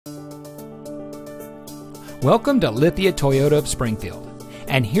Welcome to Lithia Toyota of Springfield.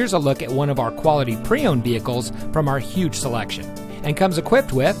 And here's a look at one of our quality pre-owned vehicles from our huge selection. And comes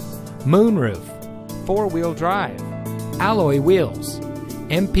equipped with moonroof, four-wheel drive, alloy wheels,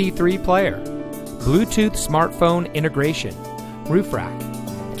 MP3 player, Bluetooth smartphone integration, roof rack,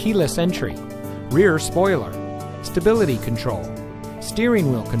 keyless entry, rear spoiler, stability control,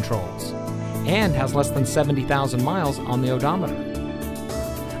 steering wheel controls, and has less than 70,000 miles on the odometer.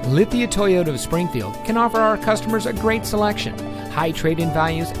 Lithia Toyota of Springfield can offer our customers a great selection, high trade-in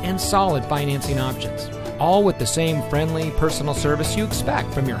values, and solid financing options, all with the same friendly, personal service you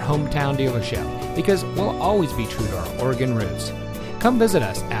expect from your hometown dealership, because we'll always be true to our Oregon roots. Come visit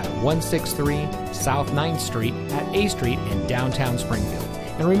us at 163 South 9th Street at A Street in downtown Springfield.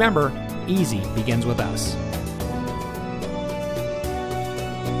 And remember, easy begins with us.